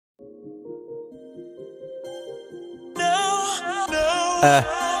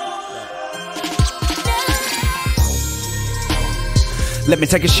Let me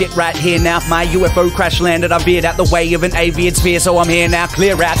take a shit right here now. My UFO crash landed. I veered out the way of an avian sphere, so I'm here now.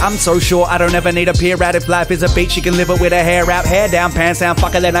 Clear out. I'm so sure I don't ever need a peer out. If life is a beach, she can live it with her hair out. Hair down, pants down.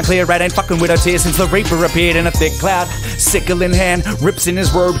 Fuck her, then I clear out. Ain't fucking with her tears since the Reaper appeared in a thick cloud. Sickle in hand, rips in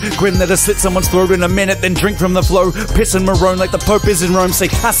his robe. Grin that'll slit someone's throat in a minute, then drink from the flow. Piss and maroon like the Pope is in Rome. Say,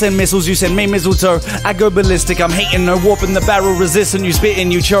 I send missiles, you send me mistletoe. I go ballistic, I'm hating, no warping the barrel resistant. You spit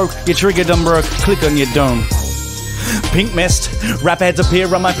and you choke. Your trigger done broke. Click on your dome. Pink mist, rap heads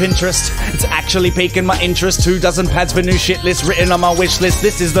appear on my Pinterest. It's actually piquing my interest. 2 dozen pads for new shit lists written on my wish list.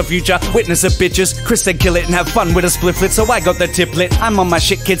 This is the future, witness it bitches. Chris said kill it and have fun with a splifflet, so I got the tiplet. I'm on my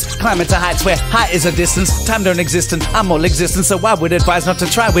shit kids, climbing to heights where height is a distance. Time don't exist and I'm all existence, so I would advise not to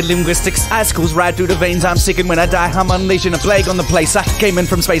try with linguistics. Icicles ride through the veins, I'm sick and when I die I'm unleashing a plague on the place. I came in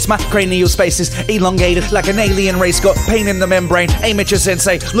from space, my cranial space is elongated like an alien race. Got pain in the membrane, aim at your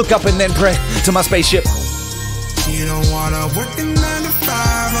sensei, look up and then pray to my spaceship. She don't wanna work a 9 to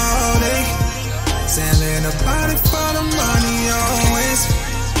 5 all day, selling her body for the money always.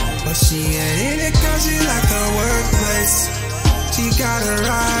 But she ain't in it cause she like the workplace. She got her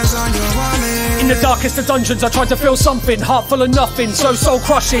eyes on your wallet. In the darkest of dungeons I tried to feel something, heart full of nothing, so soul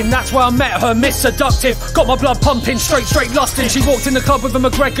crushing. That's where I met her, Miss Seductive. Got my blood pumping, straight lusting. She walked in the club with a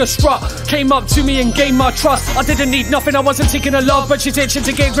McGregor strut, came up to me and gained my trust. I didn't need nothing, I wasn't seeking her love, but she's itching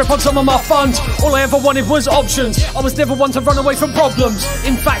to get grip on some of my funds. All I ever wanted was options, I was never one to run away from problems.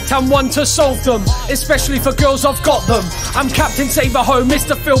 In fact, I'm one to solve them, especially for girls, I've got them. I'm Captain Save a Home,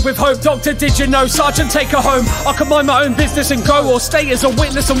 Mr. Filled with Hope. Doctor, did you know? Sergeant, take her home. I can mind my own business and go, or stay as a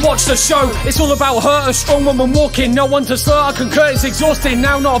witness and watch the show. It's all about her, a strong woman walking, no one to slur, I concur, it's exhausting.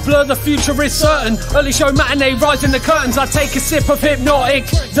 Now not a blur, the future is certain. Early show matinee, rising the curtains, I take a sip of hypnotic.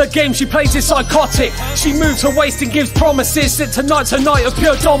 The game she plays is psychotic. She moves her waist and gives promises that tonight's a night of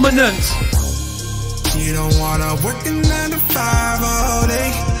pure dominance. She don't wanna work a 9 to 5 all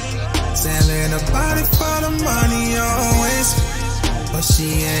day, selling her body for the money always. But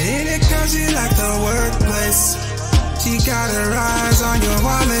she ain't in it cause she like the workplace. She got her eyes on your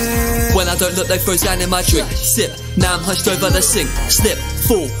wallet. When I don't look, they throw sand in my drink. Sip, now I'm hunched over the sink. Slip,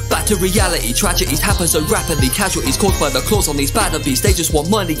 fall, back to reality. Tragedies happen so rapidly. Casualties caused by the claws on these vanities. They just want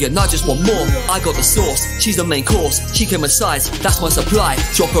money and I just want more. I got the sauce, she's the main course. She came with sides, that's my supply.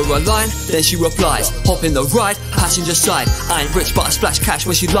 Drop her a line, then she replies. Hop in the ride, passenger side. I ain't rich but I splash cash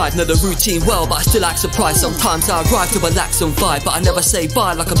when she lied. Know the routine well but I still act surprised. Sometimes I arrive to relax and vibe, but I never say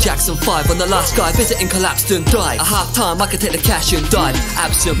bye like I'm Jackson 5. When the last guy visiting collapsed and died. A half time I could take the cash and dive.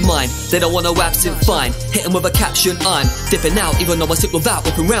 Absent mind, they don't want no absent fine. Hit 'em with a caption, I'm dipping out. Even though I sit without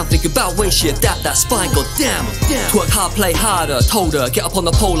looking round, think about ways she adapt that spine. God damn, twerk hard, play harder. Told her, get up on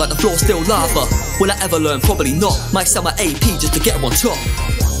the pole like the floor still lava. Will I ever learn? Probably not. Might sell my AP just to get her on top.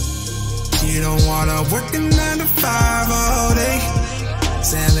 She don't wanna work a 9 to 5 all day,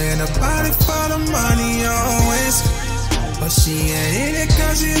 selling her body for the money always. But she ain't in it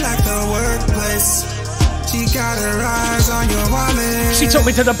cause she like the workplace. She got her eyes on your wallet. She took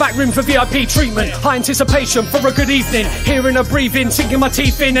me to the back room for VIP treatment. High anticipation for a good evening. Hearing her breathing, sinking my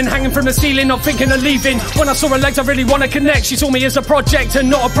teeth in and hanging from the ceiling, not thinking of leaving. When I saw her legs, I really want to connect. She saw me as a project and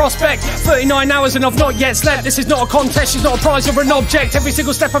not a prospect. 39 hours and I've not yet slept. This is not a contest, she's not a prize or an object. Every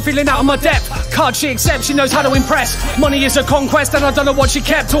single step I'm feeling out of my depth. Card she accepts, she knows how to impress. Money is a conquest and I don't know what she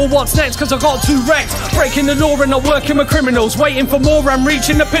kept or what's next cause I got too wrecked. Breaking the law and not working with criminals. Waiting for more, I'm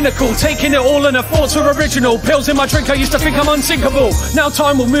reaching the pinnacle. Taking it all and her thoughts are original. Pills in my drink, I used to think I'm unsinkable. Now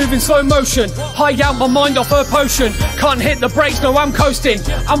time will move in slow motion. High out my mind off her potion. Can't hit the brakes, no I'm coasting.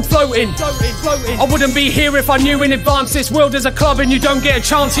 I'm floating. I wouldn't be here if I knew in advance this world is a club and you don't get a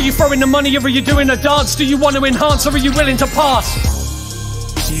chance. Are you throwing the money or are you doing a dance? Do you want to enhance or are you willing to pass?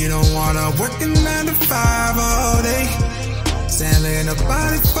 She don't wanna work a 9 to 5 all day, selling her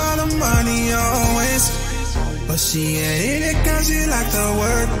body for the money always. But she ain't in it cause she like the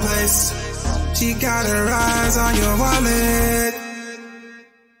workplace. She got her eyes on your wallet.